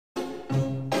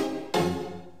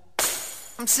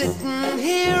I'm sitting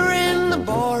here in the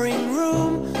boring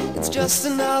room. It's just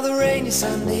another rainy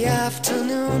Sunday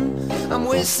afternoon. I'm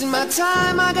wasting my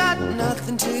time, I got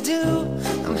nothing to do.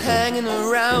 I'm hanging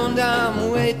around,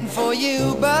 I'm waiting for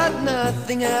you, but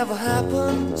nothing ever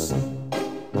happens.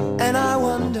 And I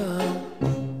wonder,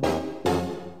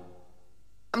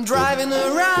 I'm driving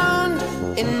around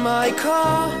in my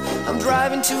car. I'm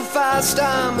driving too fast,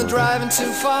 I'm driving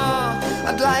too far.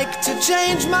 I'd like to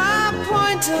change my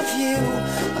point of view.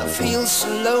 I feel so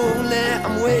lonely,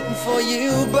 I'm waiting for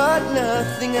you, but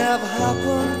nothing ever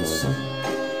happens.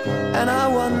 And I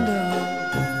wonder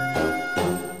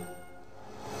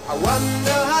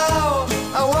how,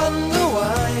 I wonder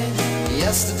why.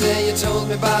 Yesterday you told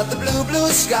me about the blue, blue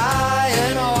sky,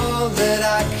 and all that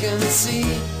I can see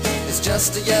is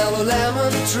just a yellow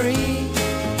lemon tree.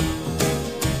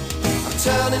 I'm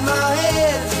turning my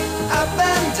head up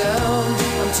and down.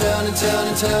 I'm turning,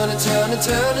 turning, turning, turning,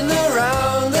 turning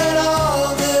around, and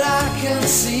all that I can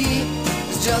see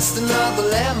is just another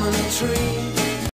lemon tree.